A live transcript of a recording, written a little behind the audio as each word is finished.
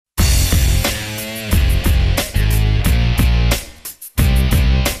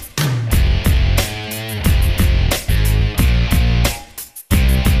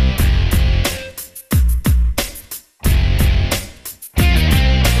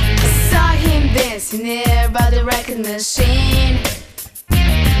dancing there by the record machine.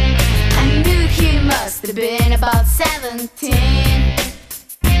 I knew he must have been about 17.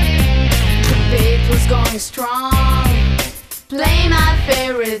 The beat was going strong, play my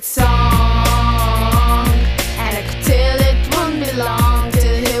favorite song, and I could tell it wouldn't be long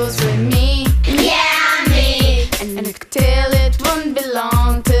till he was with me. Yeah, me. And I could tell it wouldn't be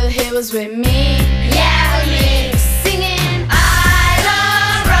long till he was with me. Yeah, me. Singing I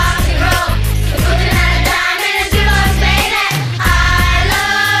love rock and roll, so put another dime in the jukebox, baby. I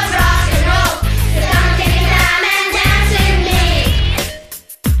love rock and roll, so come and take your time and dance with me.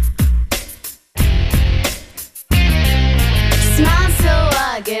 He smiles, so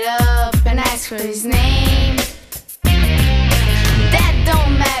I get up and ask for his name. That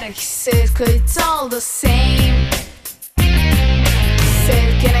don't matter, he said, 'cause it's all the same. He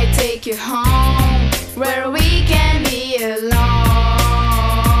said, can I take you home, where we can be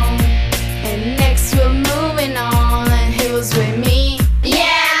alone? And next we're moving on, and he was with me.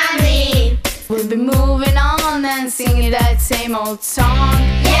 Yeah, me. We'll be moving on and singing that same old song.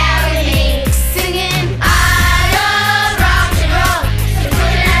 Yeah, with me. Singing I love rock and roll, so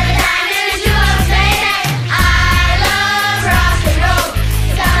put another dime in the jukebox, baby. I love rock and roll,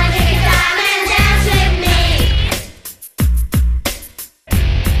 so come and take your time and dance with me.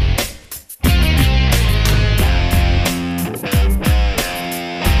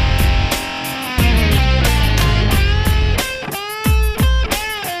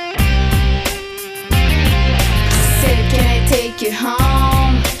 Said, can I take you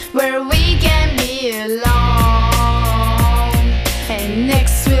home, where we can be alone? And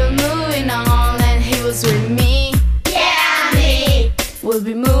next we're moving on, and he was with me. Yeah, me. We'll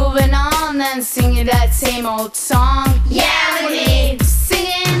be moving on and singing that same old song. Yeah, with me.